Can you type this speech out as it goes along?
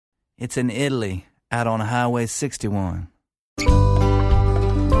It's in Italy, out on Highway 61.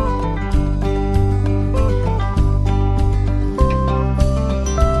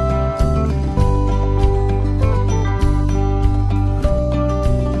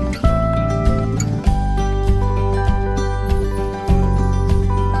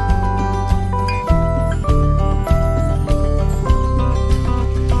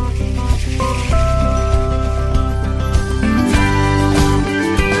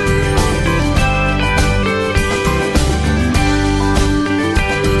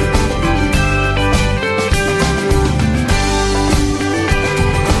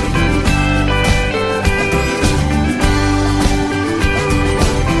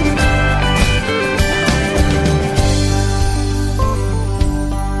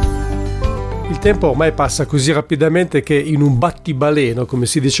 Il tempo ormai passa così rapidamente che in un battibaleno, come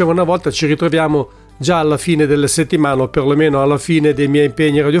si diceva una volta, ci ritroviamo già alla fine delle settimane, o perlomeno alla fine dei miei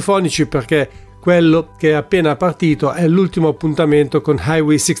impegni radiofonici, perché quello che è appena partito è l'ultimo appuntamento con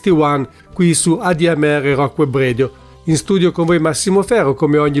Highway 61 qui su ADMR Rock Web Radio. In studio con voi Massimo Ferro,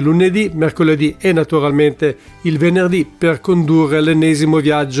 come ogni lunedì, mercoledì e naturalmente il venerdì, per condurre l'ennesimo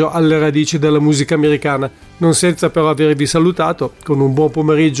viaggio alle radici della musica americana, non senza però avervi salutato con un buon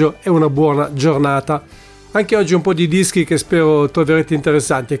pomeriggio e una buona giornata. Anche oggi un po' di dischi che spero troverete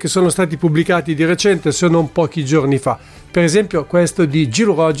interessanti e che sono stati pubblicati di recente, se non pochi giorni fa. Per esempio questo di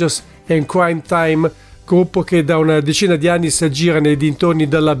Gill Rogers and Crime Time, gruppo che da una decina di anni si aggira nei dintorni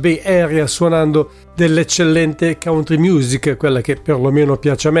della Bay Area suonando dell'eccellente country music, quella che perlomeno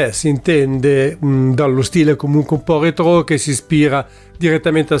piace a me, si intende dallo stile comunque un po' retro che si ispira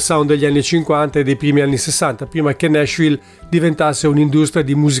direttamente al sound degli anni 50 e dei primi anni 60, prima che Nashville diventasse un'industria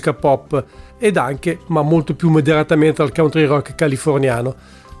di musica pop ed anche, ma molto più moderatamente, al country rock californiano.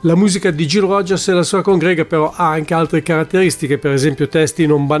 La musica di Gill Rogers e la sua congrega però ha anche altre caratteristiche, per esempio testi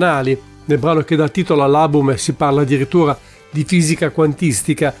non banali. Nel brano che dà titolo all'album si parla addirittura di fisica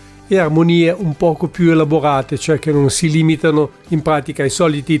quantistica e armonie un poco più elaborate, cioè che non si limitano in pratica ai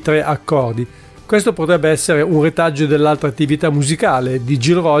soliti 3 accordi. Questo potrebbe essere un retaggio dell'altra attività musicale di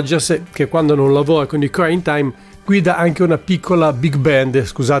Gill Rogers, che quando non lavora con i Crime Time guida anche una piccola big band,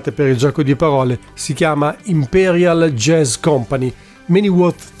 scusate per il gioco di parole, si chiama Imperial Jazz Company. Many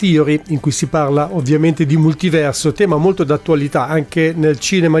World Theory, in cui si parla ovviamente di multiverso, tema molto d'attualità anche nel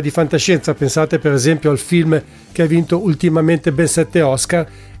cinema di fantascienza. Pensate per esempio al film che ha vinto ultimamente ben 7 Oscar.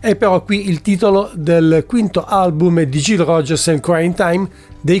 È però qui il titolo del quinto album di Gill Rogers and Crying Time,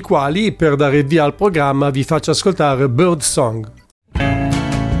 dei quali, per dare via al programma, vi faccio ascoltare Bird Song.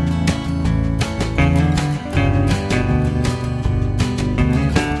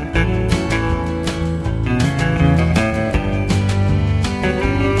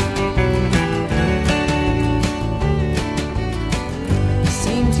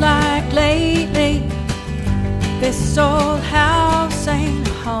 This old house ain't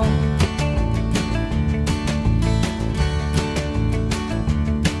home.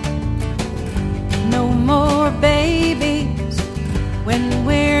 No more babies. When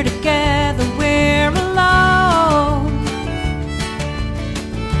we're together, we're alone.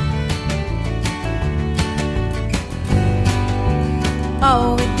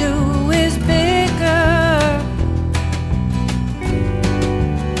 All we do is bicker,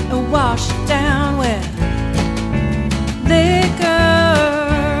 wash it down with liquor.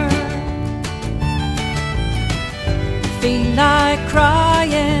 Feel like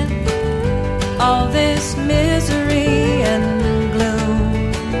crying, all this misery and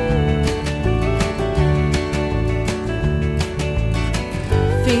gloom.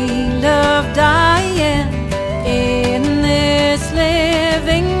 Feel of dying in this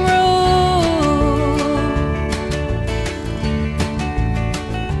living room.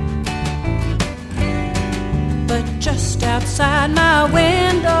 But just outside my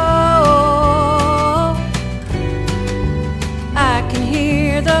window, I can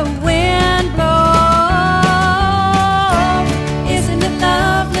hear the wind blow. Isn't it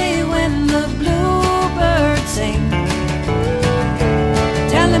lovely when the bluebirds sing,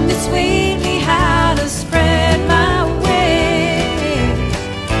 telling me sweetly how to spread my wings?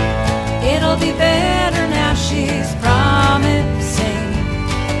 It'll be better now, she's promising.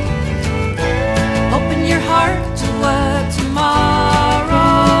 Open your heart to what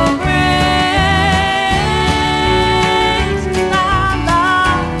tomorrow brings. La la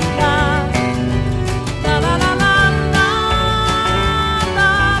la, la la la la la la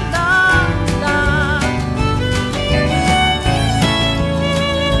la la.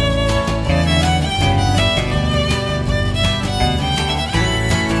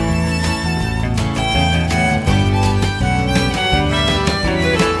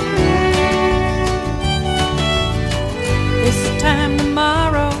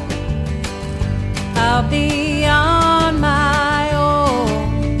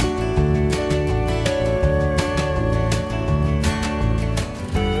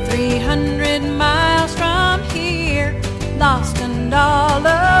 300 miles from here, lost and all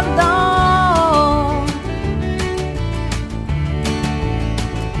alone.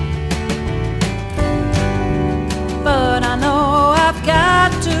 But I know I've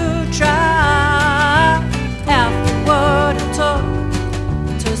got to try, after what it took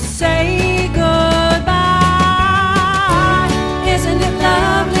to say goodbye. Isn't it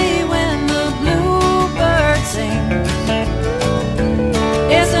lovely when the bluebirds sing?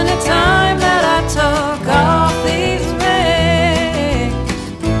 Isn't it time that I took off these rings?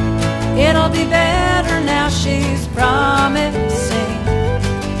 It'll be better now, she's promising.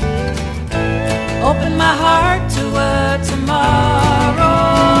 Open my heart to what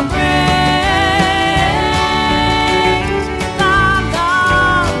tomorrow brings. La la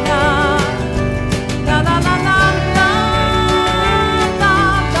la, la la la la la, la la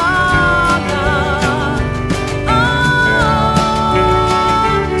la. Oh,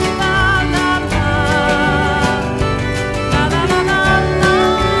 la la la, la la la la la,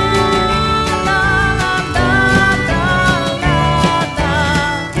 la la la la.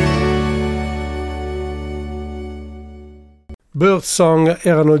 Birdsong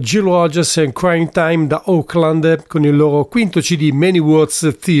erano Gill Rogers e Crying Time da Oakland con il loro quinto CD Many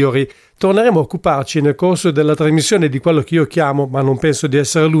Words Theory. Torneremo a occuparci nel corso della trasmissione di quello che io chiamo, ma non penso di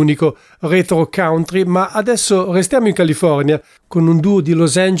essere l'unico, retro country, ma adesso restiamo in California con un duo di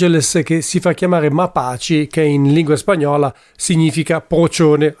Los Angeles che si fa chiamare Mapache, che in lingua spagnola significa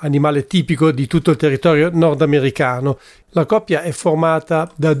procione, animale tipico di tutto il territorio nordamericano. La coppia è formata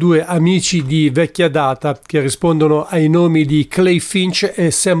da due amici di vecchia data che rispondono ai nomi di Clay Finch e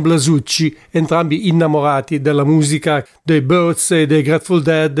Sam Blasucci, entrambi innamorati della musica dei Birds e dei Grateful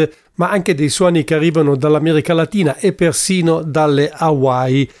Dead, ma anche dei suoni che arrivano dall'America Latina e persino dalle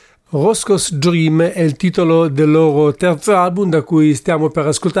Hawaii. Roscoe's Dream è il titolo del loro terzo album, da cui stiamo per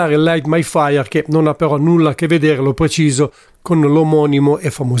ascoltare Light My Fire, che non ha però nulla a che vedere, lo preciso, con l'omonimo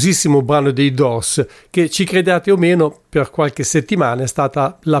e famosissimo brano dei Doors, che, ci crediate o meno, per qualche settimana è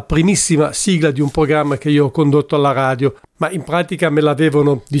stata la primissima sigla di un programma che io ho condotto alla radio, ma in pratica me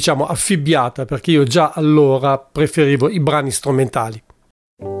l'avevano, diciamo, affibbiata, perché io già allora preferivo i brani strumentali.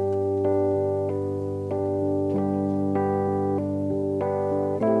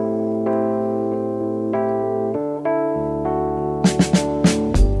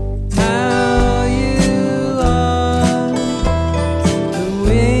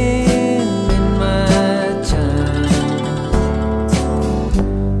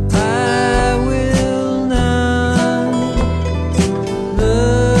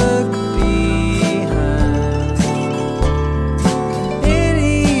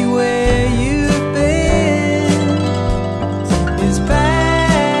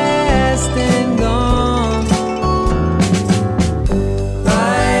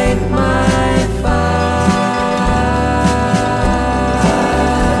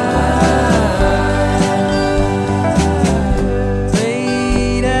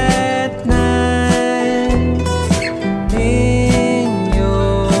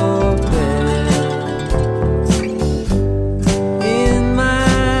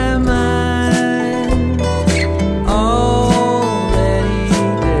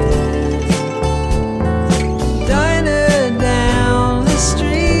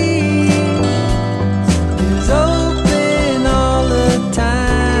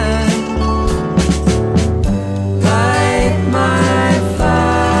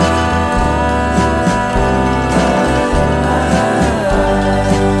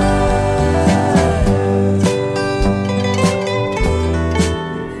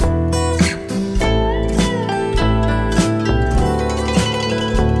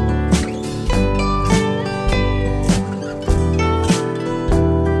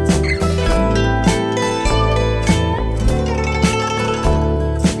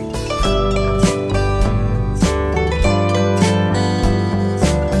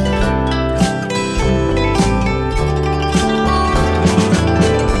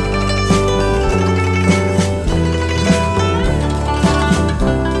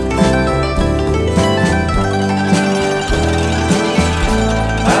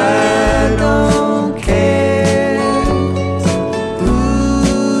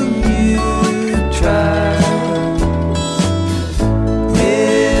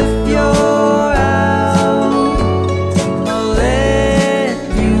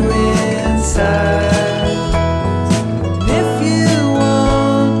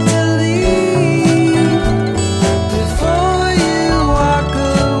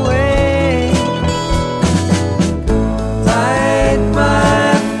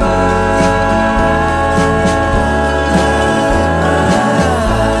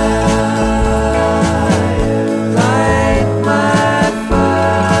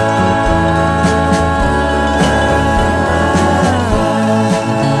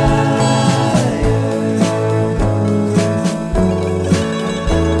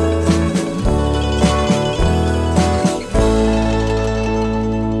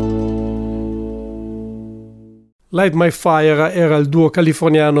 Light My Fire era il duo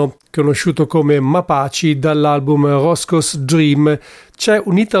californiano conosciuto come Mapaci dall'album Roscoe's Dream. C'è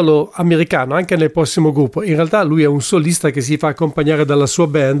un italo-americano anche nel prossimo gruppo, in realtà lui è un solista che si fa accompagnare dalla sua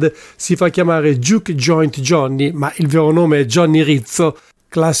band, si fa chiamare Juke Joint Johnny, ma il vero nome è Johnny Rizzo.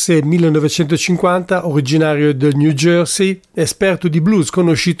 Classe 1950, originario del New Jersey, esperto di blues,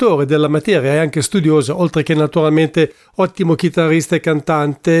 conoscitore della materia e anche studioso, oltre che naturalmente ottimo chitarrista e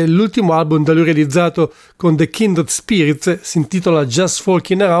cantante. L'ultimo album da lui realizzato con The Kindred Spirits si intitola Just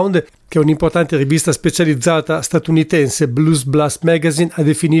Folkin' Around, che è un'importante rivista specializzata statunitense. Blues Blast Magazine ha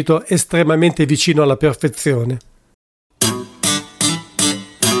definito estremamente vicino alla perfezione.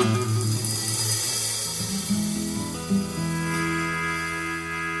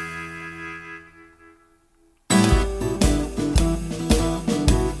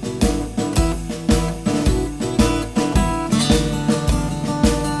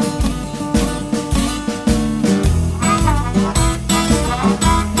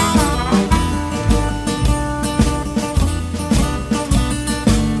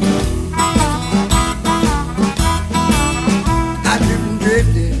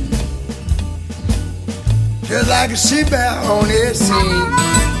 Like a ship out on the sea,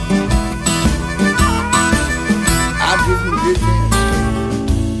 I've driven drifting,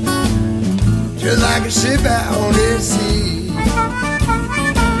 just like a ship out on the sea.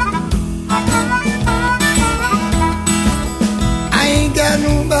 I ain't got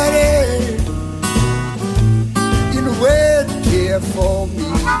nobody in the world to care for me.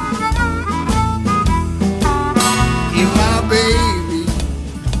 And my baby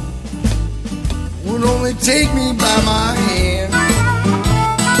would only take me by my hand.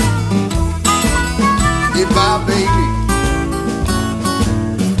 If my baby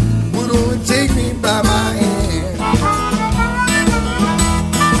would only take me by my hand,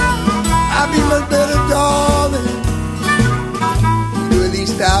 I'd be much better, darling. At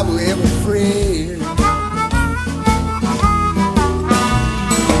least I will have a friend.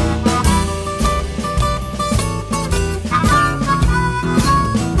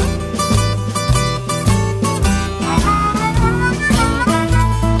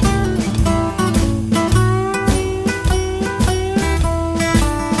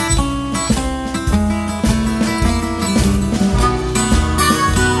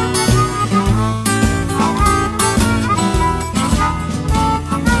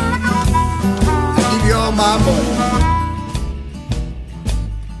 My money,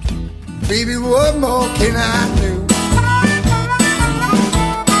 baby, what more can I do?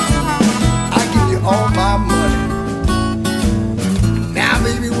 I give you all my money. Now,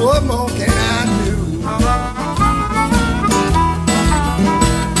 baby, what more can I do?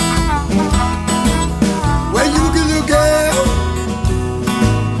 Well, you can look girl,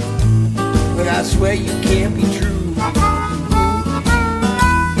 but I swear you can't be true.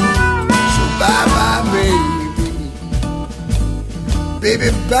 Bye-bye, baby.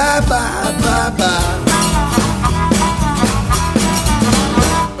 Baby, bye-bye, bye-bye.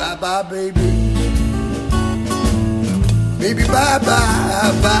 Bye-bye, baby. Baby,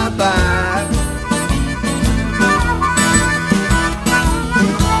 bye-bye, bye-bye.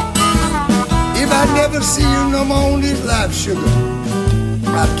 If I never see you no more in this life, sugar,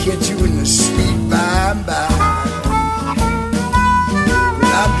 I'll catch you in the sweet by-and-by.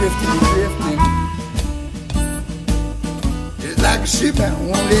 I'm drifting and drifting, just like a ship out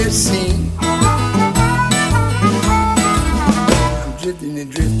on the sea. I'm drifting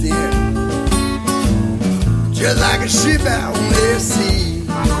and drifting, just like a ship out on the sea.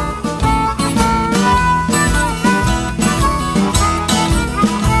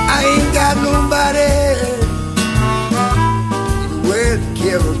 I ain't got nobody in the world to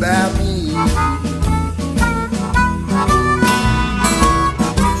care about me.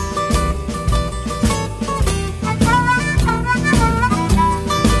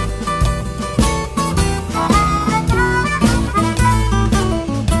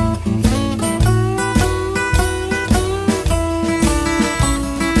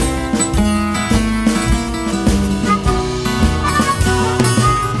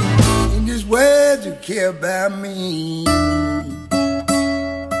 Care about me.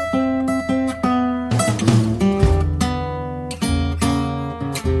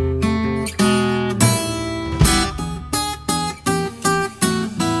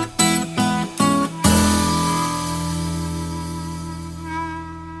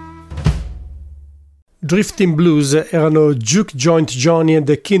 Drifting Blues erano Juke Joint Johnny and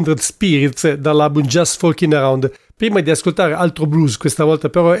the Kindred Spirits dall'album Just Folkin' Around. Prima di ascoltare altro blues, questa volta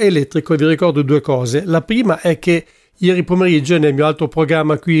però elettrico, vi ricordo due cose. La prima è che ieri pomeriggio nel mio altro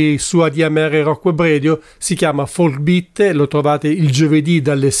programma qui su ADMR Rock Web Radio. Si chiama Folk Beat, lo trovate il giovedì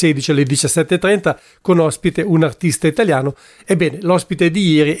dalle 16 alle 17:30 con ospite un artista italiano. Ebbene, l'ospite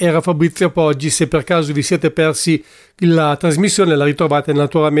di ieri era Fabrizio Poggi. Se per caso vi siete persi la trasmissione, la ritrovate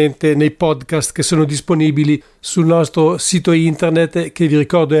naturalmente nei podcast che sono disponibili sul nostro sito internet, che vi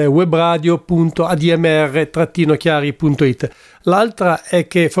ricordo è webradio.admr-chiari.it. L'altra è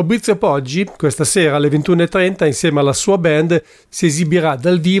che Fabrizio Poggi questa sera alle 21:30 insieme alla sua band si esibirà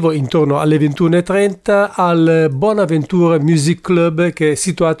dal vivo intorno alle 21:30 al Bonaventure Music Club, che è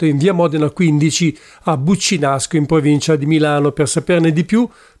situato in via Modena 15 a Buccinasco in provincia di Milano. Per saperne di più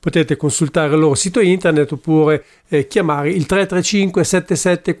potete consultare il loro sito internet oppure chiamare il 335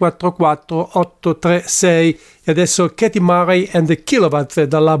 7744 836. E adesso Katie Murray and the Kilowatts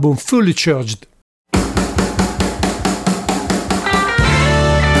dall'album Fully Charged.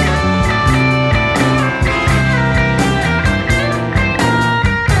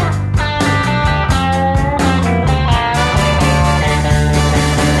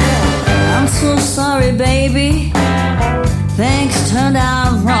 I'm so sorry, baby. Things turned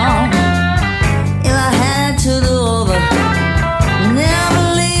out wrong. If I had to do over,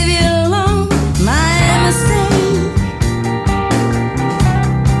 never leave you alone. My mistake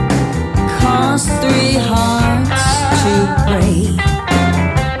caused 3 hearts to break.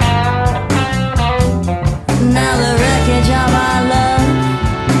 Now the wreckage of our love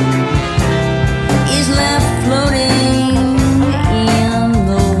is left floating in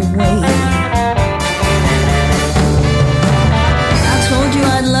the wake. I told you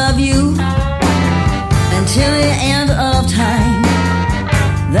I'd love you until the end of time.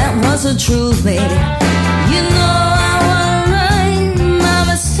 That was the truth, baby. You know I was right, my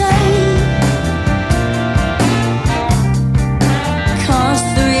mistake caused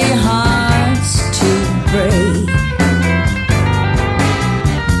 3 hearts to break.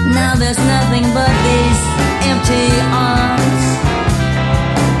 Now there's nothing but these empty arms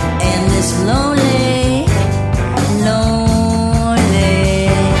and this lonely, lonely.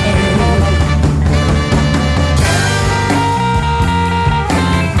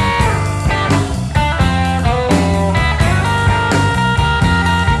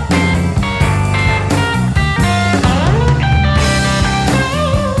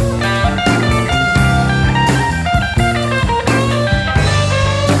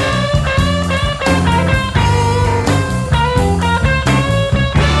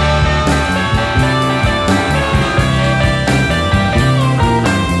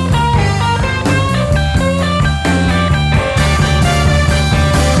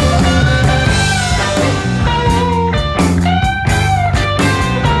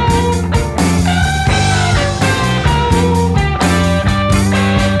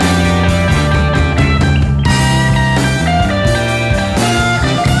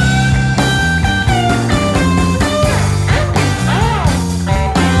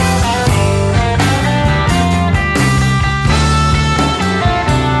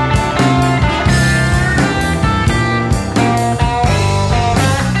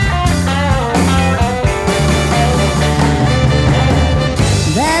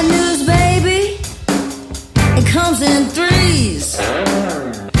 Bad news, baby, it comes in threes.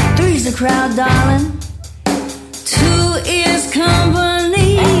 Three's the crowd, darling. 2 is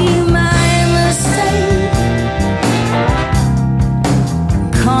company. My mistake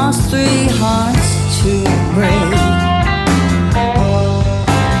caused 3 hearts to break.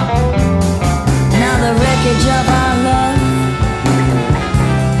 Now the wreckage of our love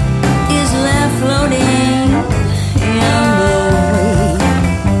is left floating in the wake.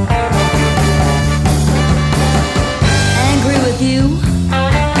 Angry with you,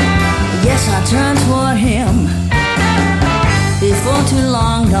 yes, I turned toward him. Before too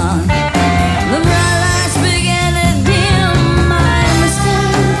long gone, the bright lights began to dim. My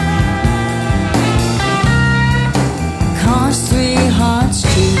mistake caused 3 hearts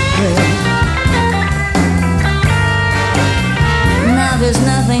to break. Now there's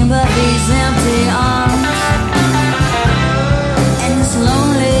nothing but these empty arms and this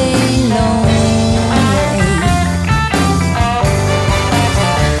lonely, lonely.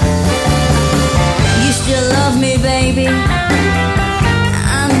 You still love me, baby,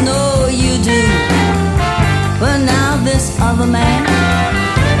 I know you do. But now this other man,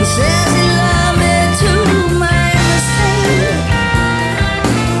 he says he loved me too. My mistake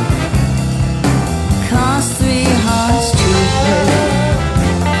caused 3 hearts to break.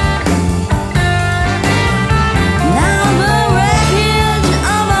 Now the wreckage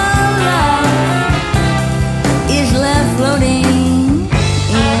of our love is left floating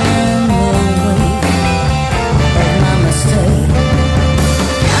in the wake of my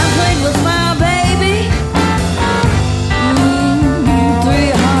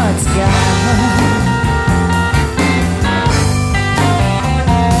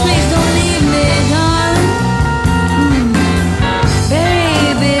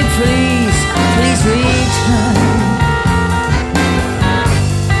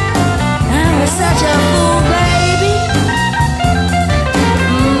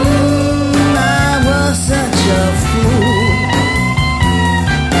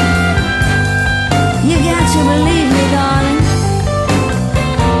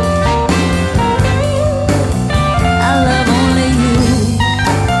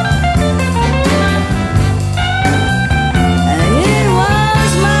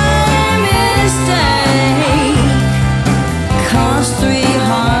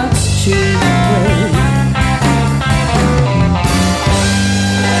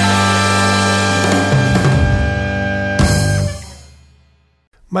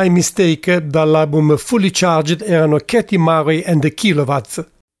My Mistake dall'album Fully Charged erano Katy Murray and the Kilowatts.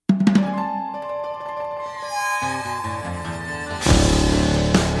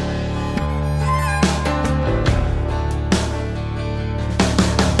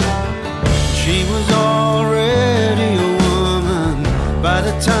 She was already a woman by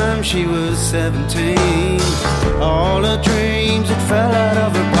the time she was 17. All her dreams had fell out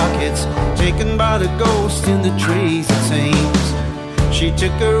of her pockets, taken by the ghost in the trees, it seems. She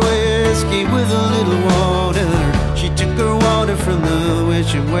took her whiskey with a little water. She took her water from the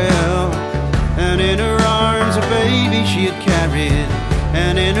wishing well. And in her arms a baby she had carried,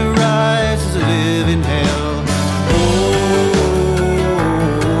 and in her eyes is a living hell. Oh,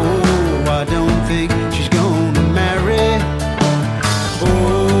 I don't think she's gonna marry.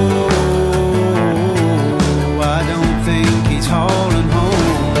 Oh, I don't think he's hauling home.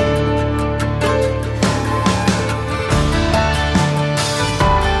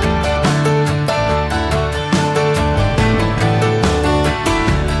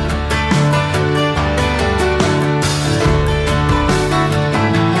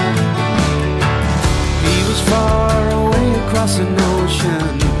 Across an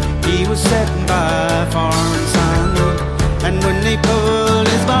ocean, he was setting by foreign sun. And when they pulled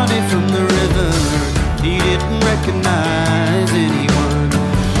his body from the river, he didn't recognize anyone.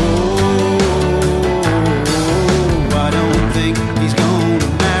 Oh, I don't think he's gonna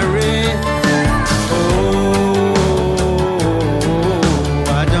marry. Oh,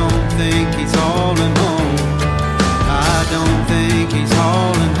 I don't think he's hauling home. I don't think he's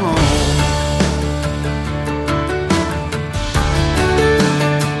hauling home.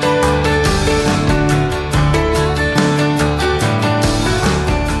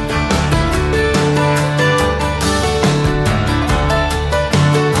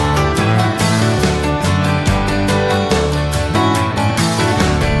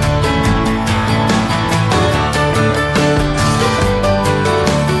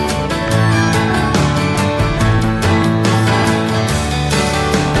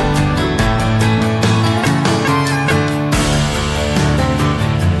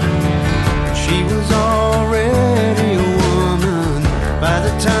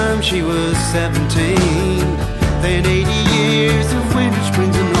 She was 17, then 80 years of winter,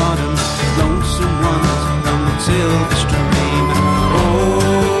 springs and autumns, lonesome ones on the silver stream. Oh,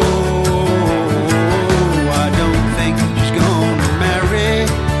 I don't think she's gonna marry.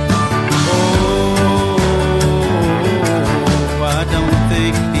 Oh, I don't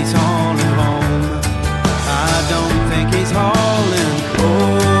think he's hauling home. I don't think he's hauling.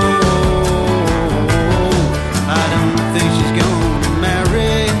 Oh, I don't think she's gonna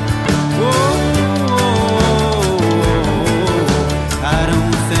marry.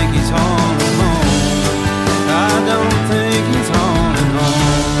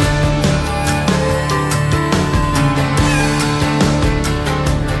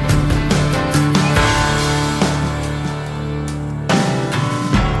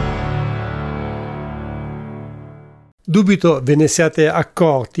 Dubito ve ne siate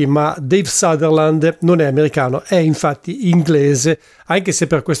accorti, ma Dave Sutherland non è americano, è infatti inglese, anche se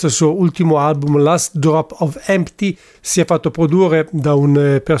per questo suo ultimo album Last Drop of Empty si è fatto produrre da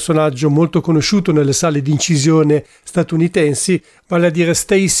un personaggio molto conosciuto nelle sale di incisione statunitensi, vale a dire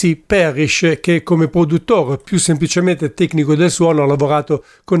Stacey Parrish, che come produttore, più semplicemente tecnico del suono, ha lavorato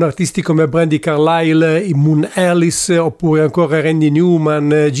con artisti come Brandi Carlile, Moon Alice, oppure ancora Randy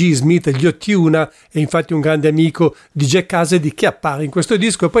Newman, G. Smith, gli Ottuna, e infatti un grande amico di Jack Cassidy che appare in questo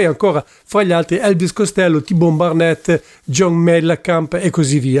disco, e poi ancora fra gli altri Elvis Costello, T-Bone Barnett, John Mellencamp e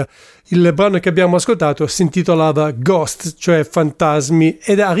così via. Il brano che abbiamo ascoltato si intitolava Ghost, cioè fantasmi,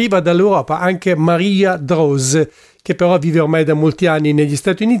 ed arriva dall'Europa anche Maria Droz, che però vive ormai da molti anni negli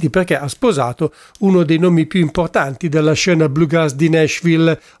Stati Uniti perché ha sposato uno dei nomi più importanti della scena bluegrass di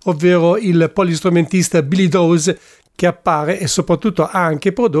Nashville, ovvero il polistrumentista Billy Dawes, che appare e soprattutto ha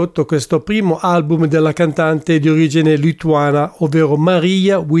anche prodotto questo primo album della cantante di origine lituana, ovvero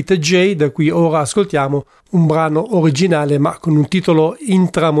Maria with a J, da cui ora ascoltiamo un brano originale ma con un titolo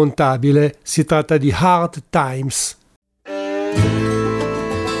intramontabile. Si tratta di Hard Times.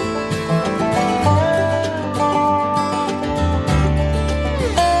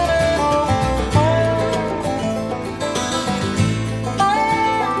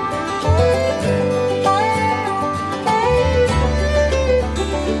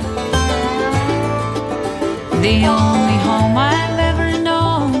 The only home I've ever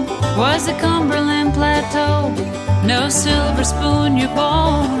known was the Cumberland Plateau. No silver spoon, you're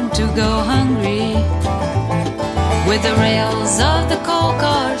born to go hungry. With the rails of the coal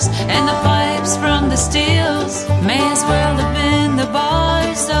cars and the pipe pipes from the steels may as well have been the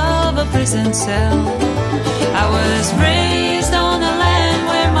bars of a prison cell. I was raised on the land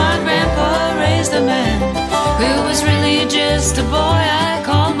where my grandpa raised a man who was really just a boy I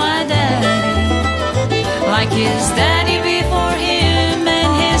called my daddy. Like his daddy before him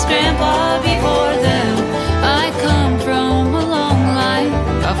and his grandpa before them, I come from a long line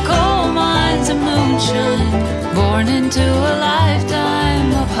of coal mines and moonshine, born into a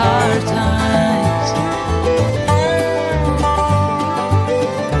lifetime of hard times.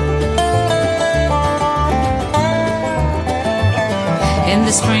 In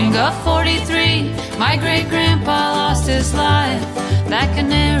the spring of 43, my great-grandpa lost his life. That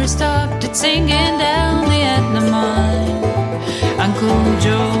canary stopped it singing down the Etna mine. Uncle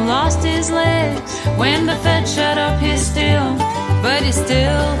Joe lost his legs when the Fed shut up his steel, but he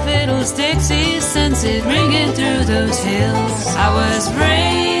still fiddles Dixie, sends it ringing through those hills. I was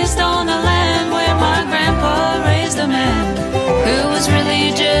raised on the land where my grandpa raised a man who was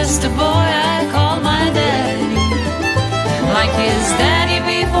really just a boy I called my daddy. Like his daddy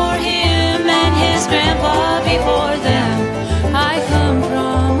before him and his grandpa before them, I come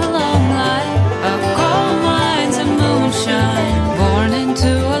from a long line of coal mines and moonshine, born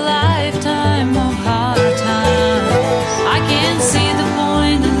into a lifetime of hard times. I can't see the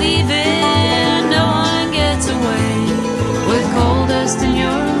point of leaving, no one gets away with coal dust in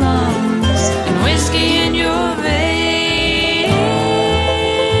your lungs and whiskey in your veins.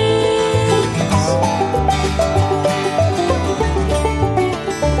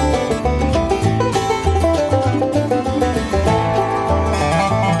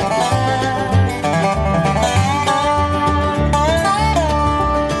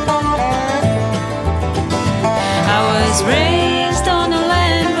 Raised on the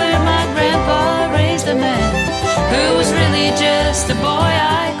land where my grandpa raised a man who was really just a boy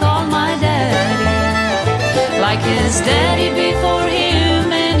I called my daddy. Like his daddy before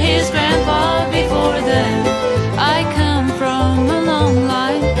him and his grandpa before them, I come from a long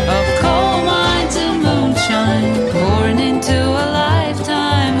line of coal mines and moonshine, born into a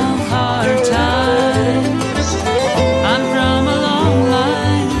lifetime of hard times. I'm from a long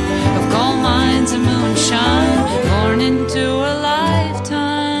line of coal mines and moonshine, born into a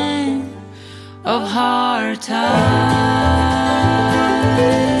lifetime of hard times.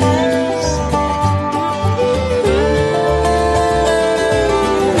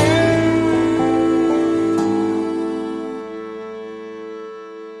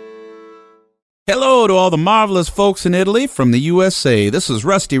 Hello to all the marvelous folks in Italy from the USA. This is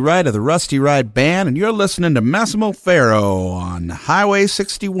Rusty Wright of the Rusty Wright Band, and you're listening to Massimo Ferro on Highway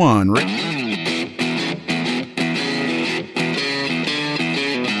 61.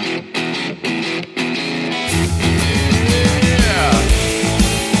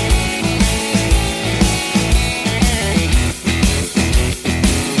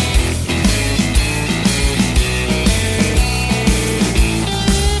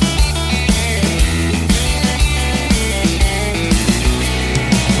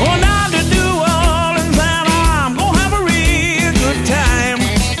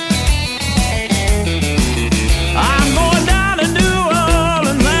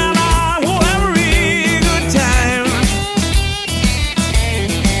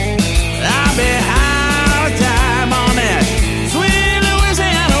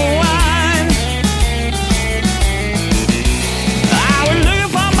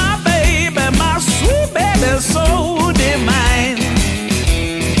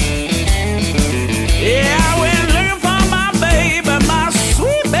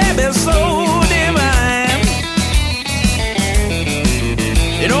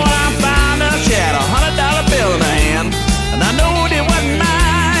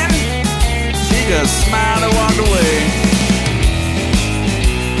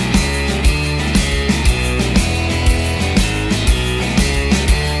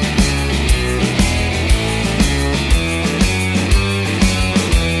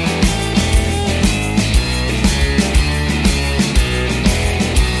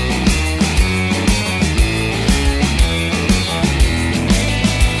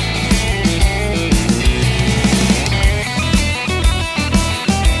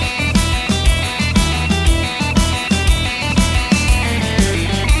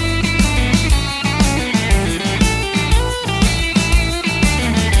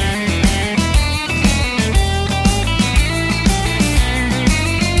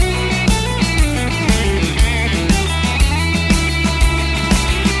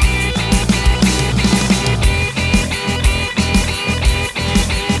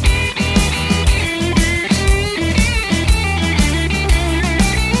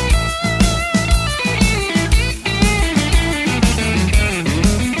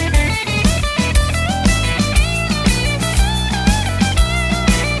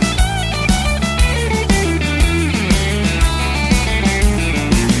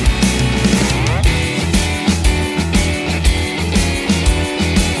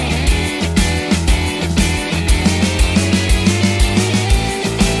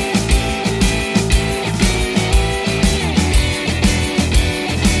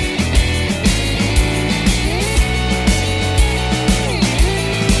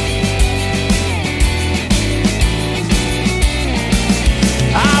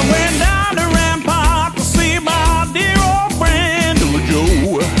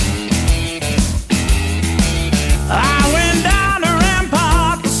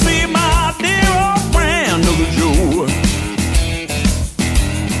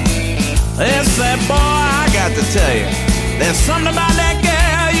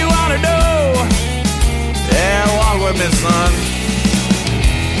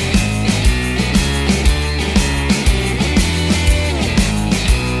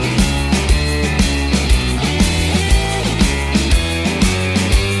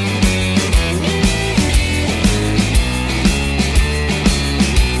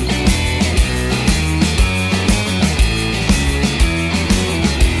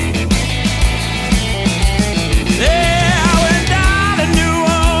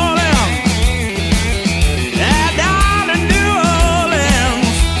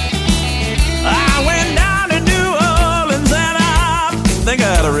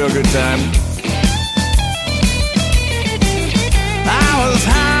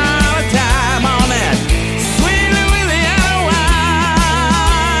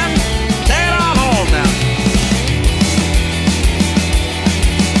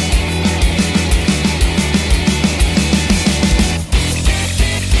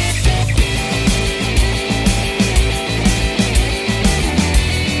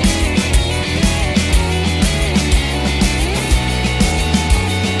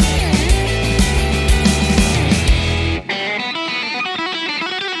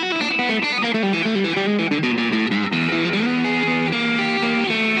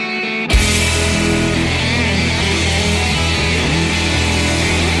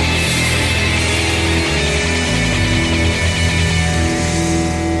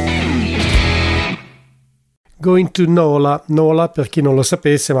 Going to NOLA. NOLA, per chi non lo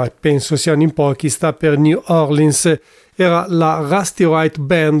sapesse, ma penso siano in pochi, sta per New Orleans. Era la Rusty Wright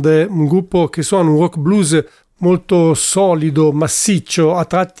Band, un gruppo che suona un rock blues molto solido, massiccio, a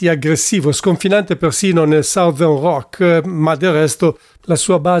tratti aggressivo, sconfinante persino nel southern rock, ma del resto la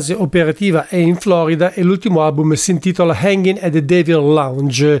sua base operativa è in Florida e l'ultimo album si intitola Hanging at the Devil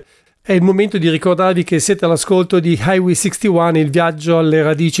Lounge. È il momento di ricordarvi che siete all'ascolto di Highway 61, il viaggio alle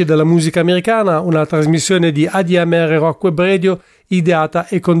radici della musica americana, una trasmissione di ADMR Rock Web Radio ideata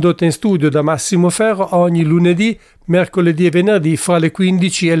e condotta in studio da Massimo Ferro ogni lunedì, mercoledì e venerdì fra le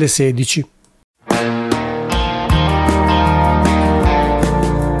 15 e le 16.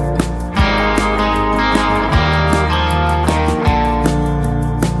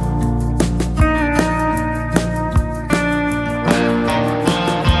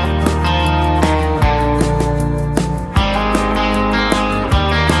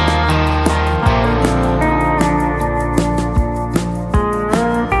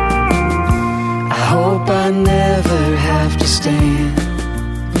 Stand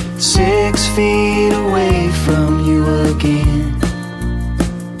 6 feet away from you again.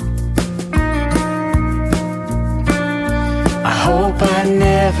 I hope I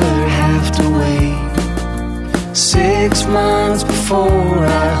never have to wait 6 months before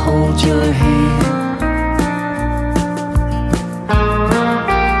I hold your hand.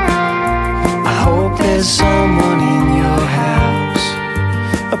 I hope there's someone in your house,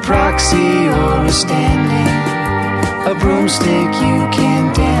 a proxy or a stand-in, a broomstick you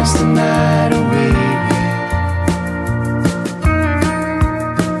can dance the night away with.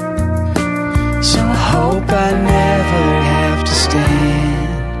 So I hope I never have to stand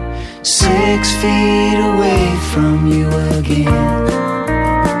 6 feet away from you again.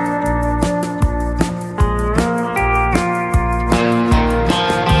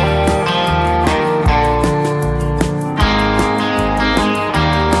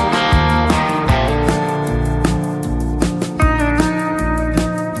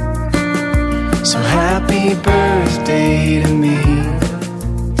 Happy birthday to me.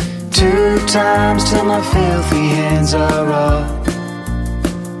 2 times till my filthy hands are off.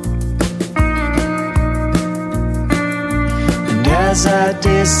 And as I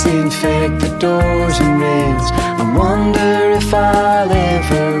disinfect the doors and rails, I wonder if I'll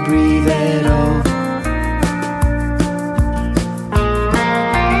ever breathe at all.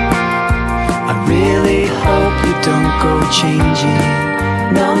 I really hope you don't go changing.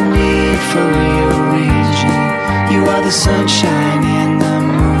 No need for rearranging. You are the sunshine and the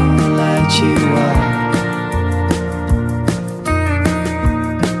moonlight, you are.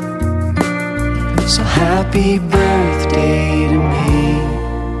 So happy birthday to me.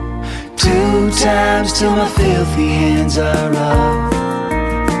 2 times till my filthy hands are off.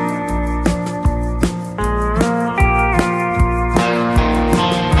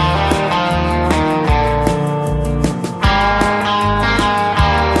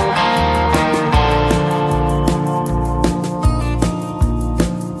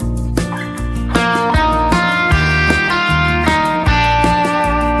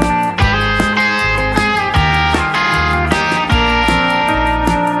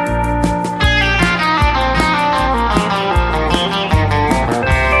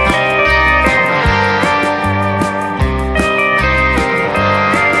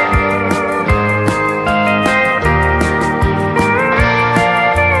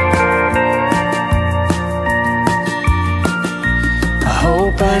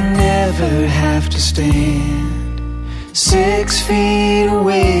 I never have to stand 6 feet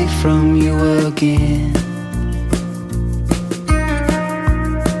away from you again.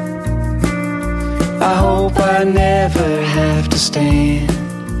 I hope I never have to stand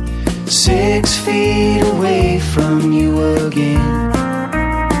 6 feet away from you again.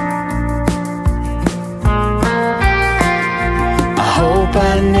 I hope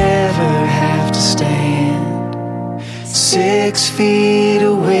I never have to stand 6 feet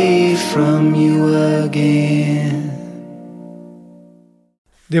away from you again.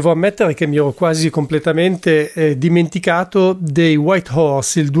 Devo ammettere che mi ero quasi completamente dimenticato dei White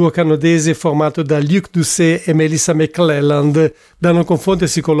Horse, il duo canadese formato da Luke Doucet e Melissa McClelland, da non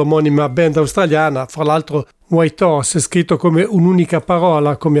confondersi con l'omonima band australiana. Fra l'altro White Horse, scritto come un'unica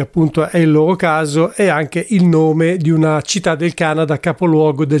parola, come appunto è il loro caso, è anche il nome di una città del Canada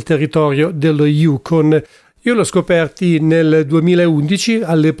capoluogo del territorio dello Yukon. Io l'ho scoperti nel 2011,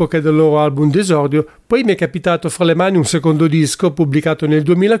 all'epoca del loro album d'esordio, poi mi è capitato fra le mani un secondo disco pubblicato nel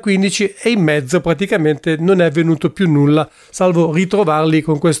 2015 e in mezzo praticamente non è venuto più nulla, salvo ritrovarli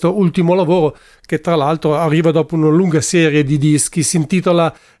con questo ultimo lavoro che tra l'altro arriva dopo una lunga serie di dischi. Si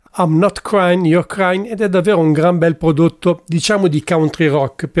intitola I'm Not Crying, You're Crying, ed è davvero un gran bel prodotto, diciamo di country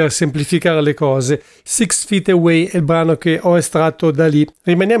rock per semplificare le cose. 6 Feet Away è il brano che ho estratto da lì.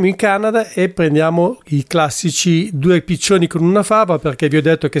 Rimaniamo in Canada e prendiamo i classici due piccioni con una fava, perché vi ho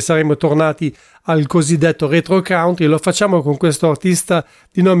detto che saremmo tornati al cosiddetto retro country. Lo facciamo con questo artista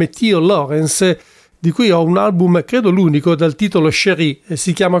di nome Theo Lawrence, di cui ho un album, credo l'unico, dal titolo Cherie, e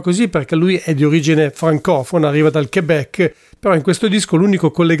si chiama così perché lui è di origine francofona, arriva dal Quebec, però in questo disco l'unico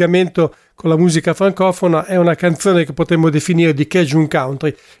collegamento con la musica francofona è una canzone che potremmo definire di Cajun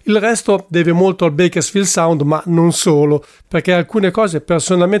Country. Il resto deve molto al Bakersfield Sound, ma non solo, perché alcune cose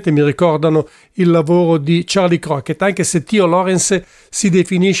personalmente mi ricordano il lavoro di Charlie Crockett, anche se Theo Lawrence si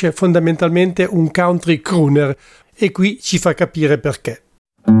definisce fondamentalmente un country crooner, e qui ci fa capire perché.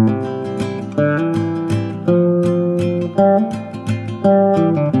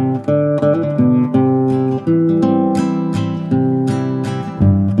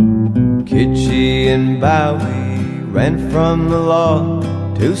 Kitschy and Bowie ran from the law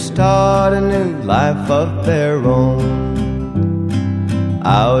to start a new life of their own.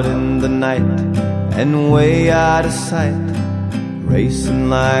 Out in the night and way out of sight, racing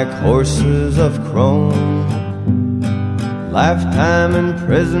like horses of chrome. Lifetime in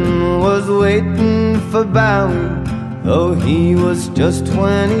prison was waiting for Bowie, though he was just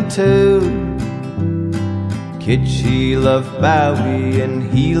 22. Kitschy loved Bowie and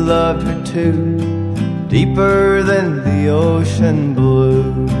he loved her too, deeper than the ocean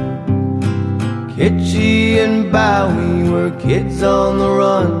blue. Kitschy and Bowie were kids on the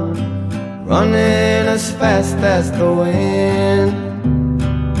run, running as fast as the wind.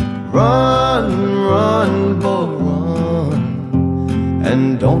 Run, run, boy, run,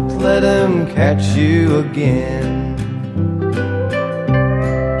 and don't let him catch you again.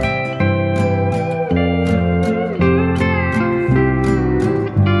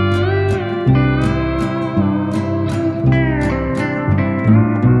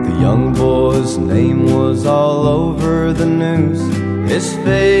 Young boy's name was all over the news. His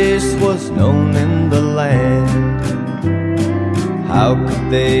face was known in the land. How could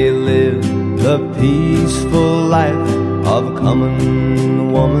they live the peaceful life of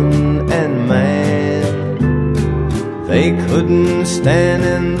common woman and man? They couldn't stand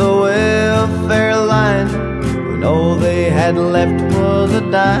in the welfare line when all they had left was a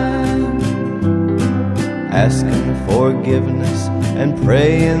dime. Asking forgiveness and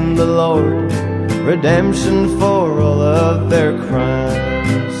praying the Lord redemption for all of their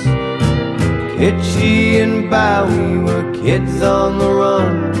crimes. Kitschy and Bowie were kids on the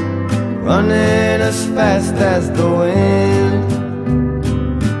run, running as fast as the wind.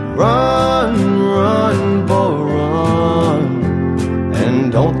 Run, run, boy, run,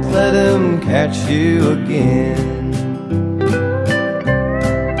 and don't let him catch you again.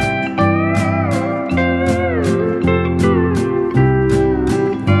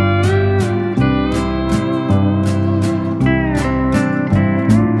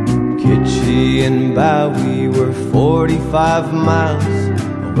 Kitschy and Bowie were 45 miles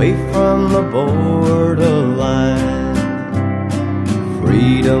away from the borderline.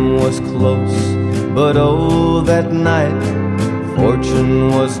 Freedom was close, but oh, that night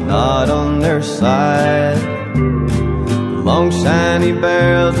fortune was not on their side. Long shiny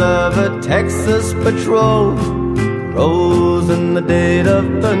barrels of a Texas patrol rose in the dead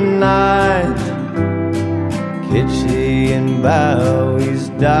of the night. Kitschy and Bowie's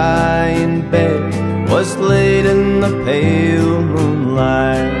dying bed was laid in the pale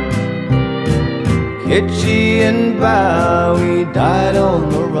moonlight. Kitschy and Bowie died on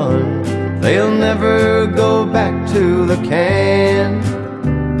the run. They'll never go back to the can.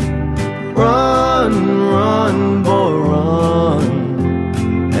 Run, run, boy,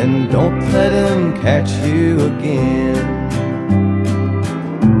 run, and don't let him catch you again.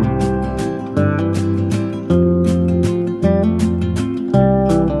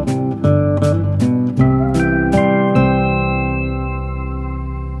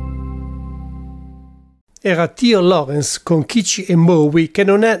 Era Theo Lawrence con Kitschy and Bowie, che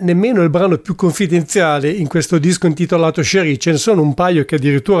non è nemmeno il brano più confidenziale in questo disco intitolato Cherie. Ce ne sono un paio che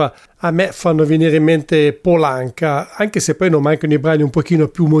addirittura a me fanno venire in mente Polanca, anche se poi non mancano i brani un pochino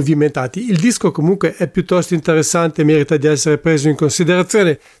più movimentati. Il disco comunque è piuttosto interessante e merita di essere preso in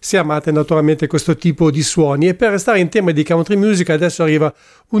considerazione se amate naturalmente questo tipo di suoni. E per restare in tema di country music, adesso arriva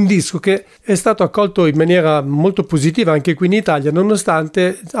un disco che è stato accolto in maniera molto positiva anche qui in Italia,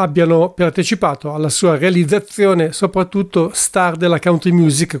 nonostante abbiano partecipato alla sua realizzazione soprattutto star della country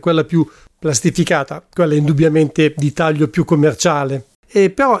music, quella più plastificata, quella indubbiamente di taglio più commerciale. E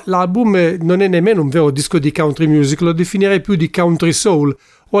però l'album non è nemmeno un vero disco di country music, lo definirei più di country soul,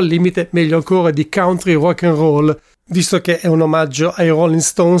 o al limite, meglio ancora, di country rock and roll, visto che è un omaggio ai Rolling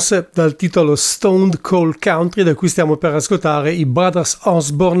Stones dal titolo Stoned Cold Country, da cui stiamo per ascoltare i Brothers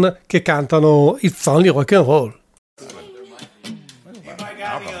Osborne che cantano It's Only Rock and Roll.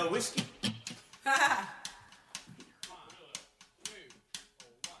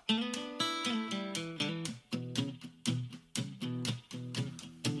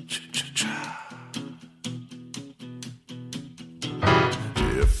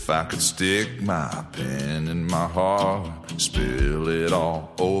 If I could stick my pen in my heart, spill it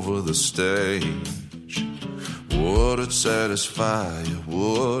all over the stage, would it satisfy you?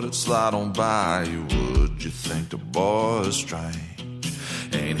 Would it slide on by you? Would you think the boy's strange?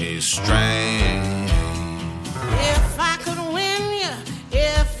 Ain't he strange? If I could win you,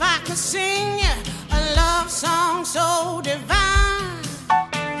 if I could sing you a love song so divine,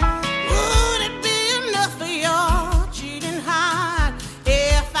 would it be enough for your cheating heart?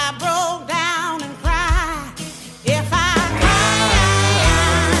 If I broke down and cried, if I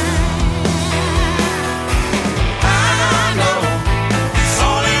know it's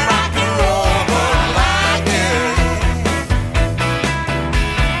only rock and roll, but I like it.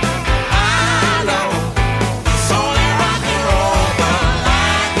 I know it's only rock and roll, but I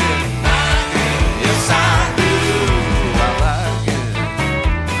like it, like it. Yes, I do. I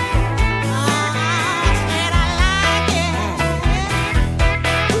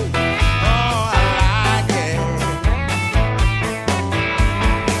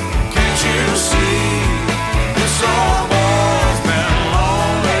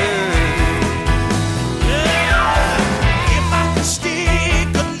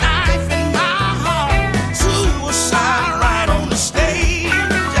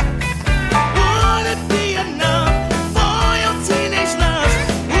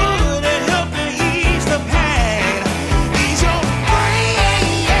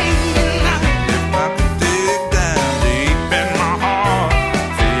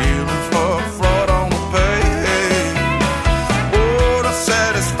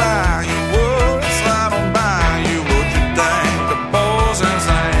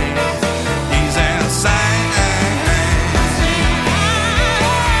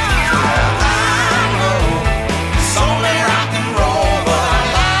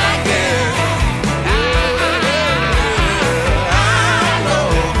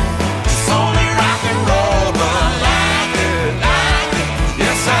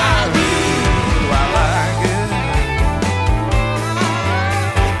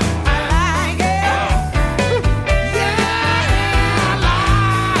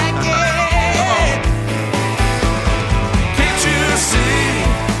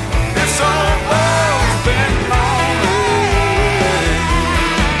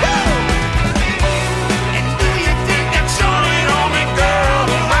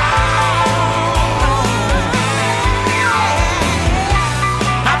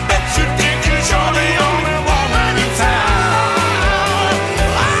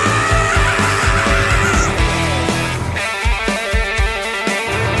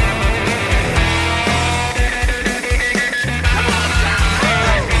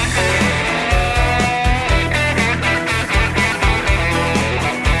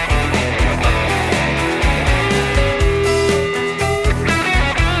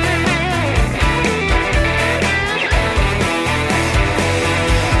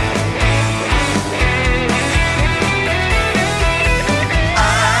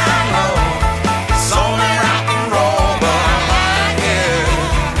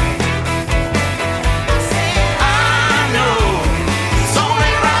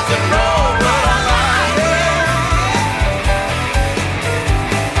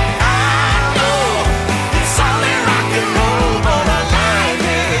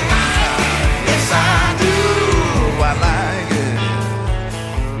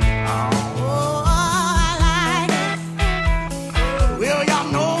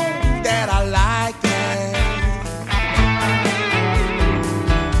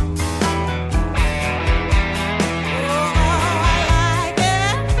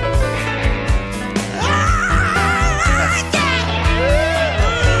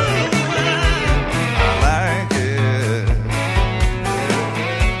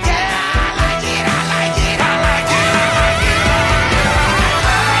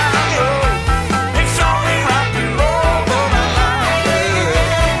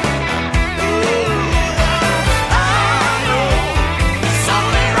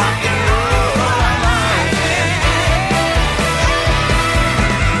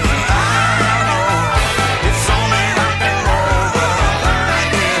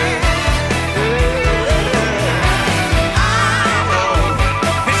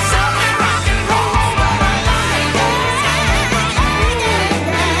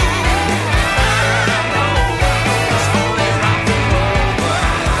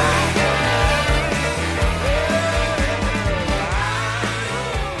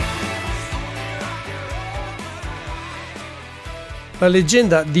La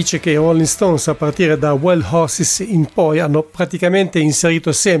leggenda dice che i Rolling Stones a partire da Wild Horses in poi hanno praticamente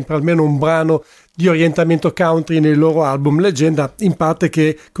inserito sempre almeno un brano di orientamento country nei loro album, leggenda in parte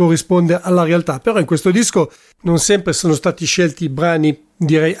che corrisponde alla realtà, però in questo disco non sempre sono stati scelti brani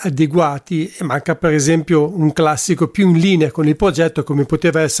direi adeguati e manca per esempio un classico più in linea con il progetto come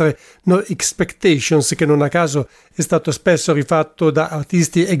poteva essere No Expectations, che non a caso è stato spesso rifatto da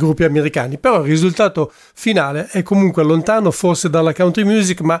artisti e gruppi americani, però il risultato finale è comunque lontano forse dalla country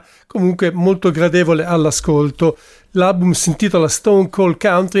music ma comunque molto gradevole all'ascolto. L'album si intitola Stone Cold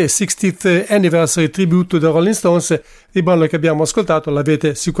Country e 60th Anniversary Tribute to the Rolling Stones. Il brano che abbiamo ascoltato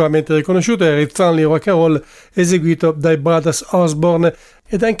l'avete sicuramente riconosciuto, era It's Only Rock and Roll eseguito dai Brothers Osborne,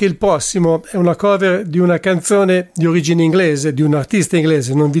 ed anche il prossimo è una cover di una canzone di origine inglese, di un artista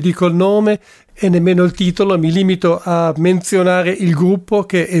inglese, non vi dico il nome e nemmeno il titolo, mi limito a menzionare il gruppo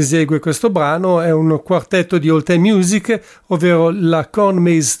che esegue questo brano, è un quartetto di old time music, ovvero la Con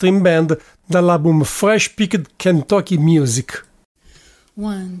Massimo String Band dall'album Fresh Picked Kentucky Music.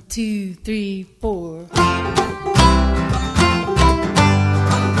 1, 2, 3, 4.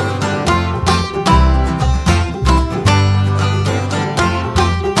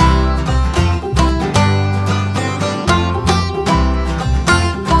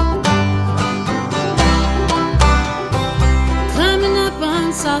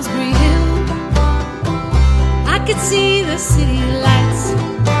 Salisbury Hill, I could see the city lights.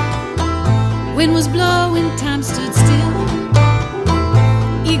 Wind was blowing, time stood still.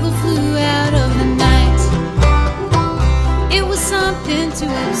 Eagle flew out of the night. It was something to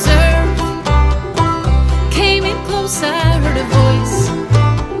observe. Came in close, I heard a voice,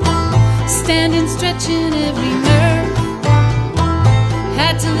 standing, stretching every nerve.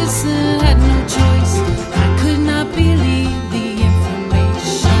 Had to listen, had no choice. I could not believe the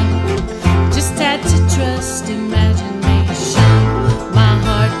had to trust imagination. My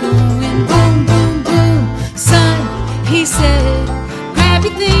heart going boom, boom, boom. Son, he said, grab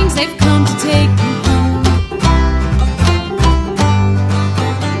your things, they've come to take you home.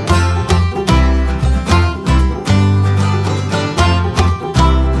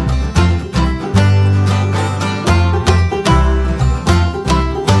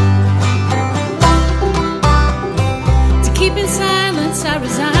 To keep in silence, I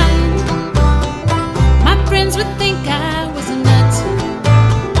resigned. Friends would think I was a nut,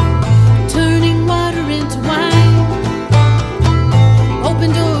 turning water into wine.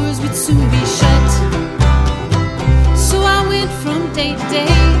 Open doors would soon be shut. So I went from day to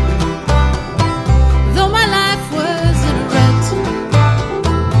day, though my life was in a rut,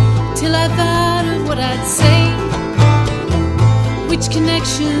 till I thought of what I'd say, which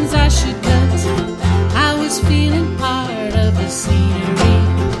connections I should cut. I was feeling part of the scenery.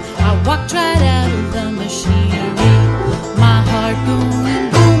 I walked right out of the machinery. My heart going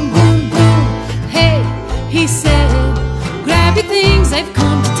boom, boom, boom. Hey, he said, grab your things, they've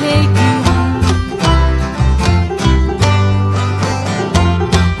come to take you home.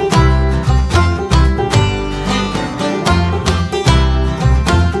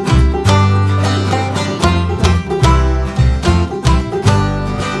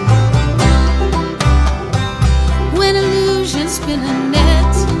 When illusions spin a net,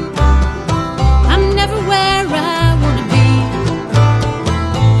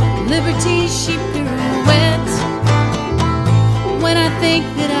 liberty, she pirouettes when I think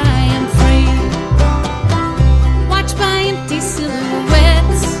that I am free. Watched by empty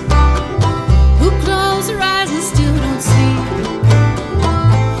silhouettes who close their eyes and still don't see.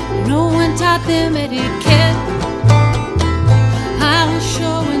 No one taught them etiquette. I'll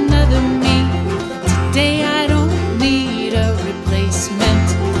show another me. Today I don't need a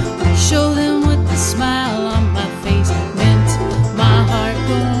replacement. I'll show them what the smile on my face meant. My heart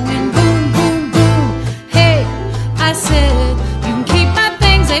going boom, boom, boom. Hey, I said, you can keep my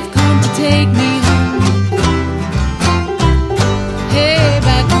things, they've come to take me home. Hey,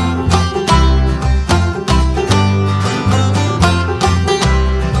 back home.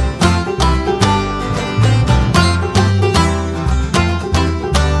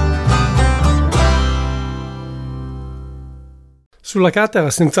 Sulla carta era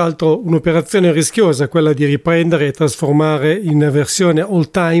senz'altro un'operazione rischiosa quella di riprendere e trasformare in versione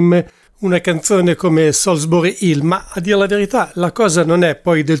all time una canzone come Salisbury Hill, ma a dire la verità la cosa non è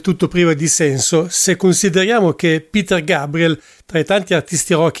poi del tutto priva di senso se consideriamo che Peter Gabriel, tra i tanti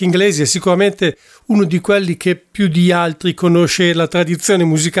artisti rock inglesi, è sicuramente uno di quelli che più di altri conosce la tradizione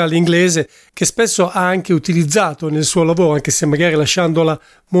musicale inglese, che spesso ha anche utilizzato nel suo lavoro, anche se magari lasciandola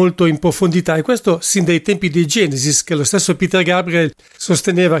molto in profondità, e questo sin dai tempi dei Genesis, che lo stesso Peter Gabriel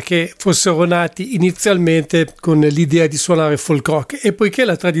sosteneva che fossero nati inizialmente con l'idea di suonare folk rock. E poiché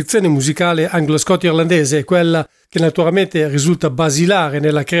la tradizione musicale anglo-scoto-irlandese è quella che naturalmente risulta basilare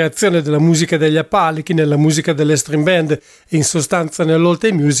nella creazione della musica degli Appalachi, nella musica delle string band e in sostanza nell'old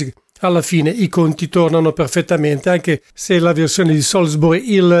time music, alla fine i conti tornano perfettamente, anche se la versione di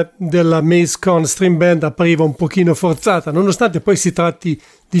Salisbury Hill della Maze Con String Band appariva un pochino forzata, nonostante poi si tratti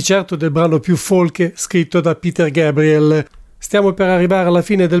di certo del brano più folk scritto da Peter Gabriel. Stiamo per arrivare alla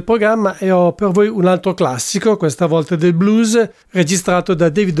fine del programma e ho per voi un altro classico, questa volta del blues, registrato da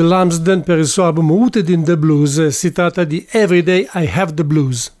David Lumsden per il suo album Rooted in the Blues. Si tratta di Every Day I Have the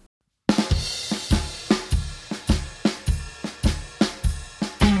Blues.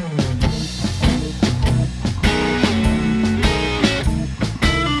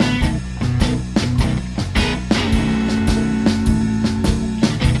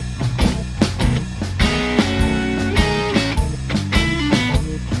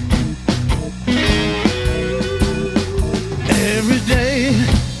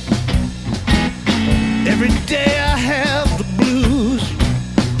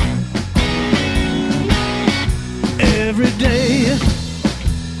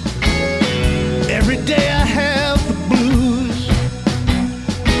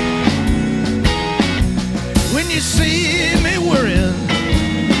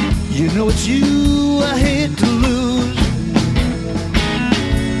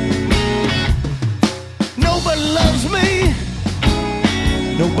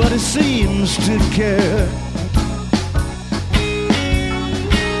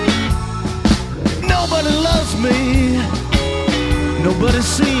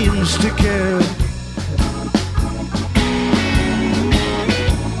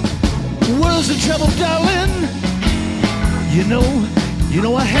 You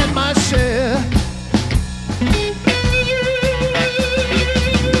know I had my share.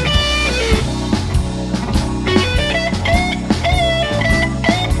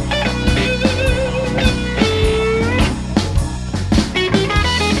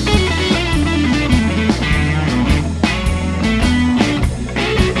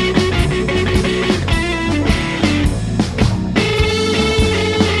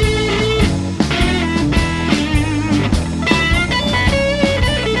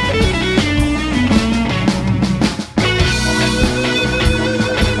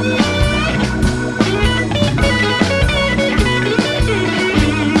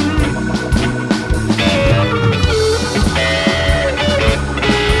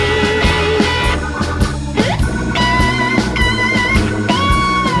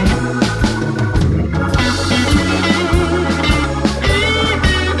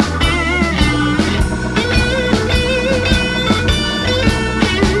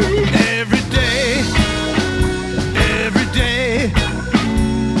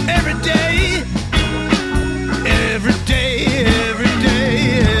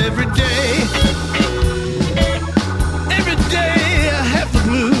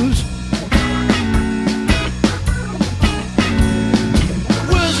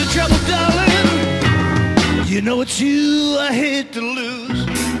 It's you I hate to lose.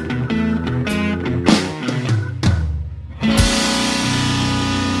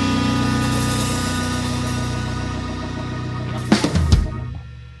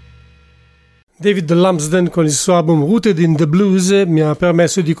 David Lumsden con il suo album Rooted in the Blues mi ha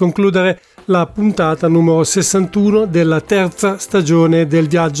permesso di concludere la puntata numero 61 della terza stagione del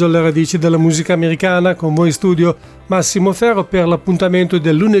viaggio alle radici della musica americana. Con voi in studio Massimo Ferro per l'appuntamento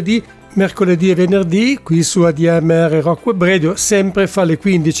del lunedì, mercoledì e venerdì qui su ADMR Rock Web Radio, sempre fra le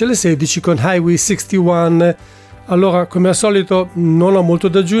 15 e le 16 con Highway 61. Allora, come al solito non ho molto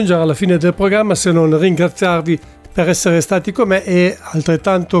da aggiungere alla fine del programma se non ringraziarvi per essere stati con me e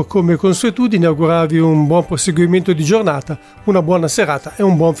altrettanto come consuetudine augurarvi un buon proseguimento di giornata, una buona serata e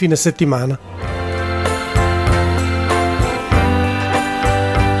un buon fine settimana.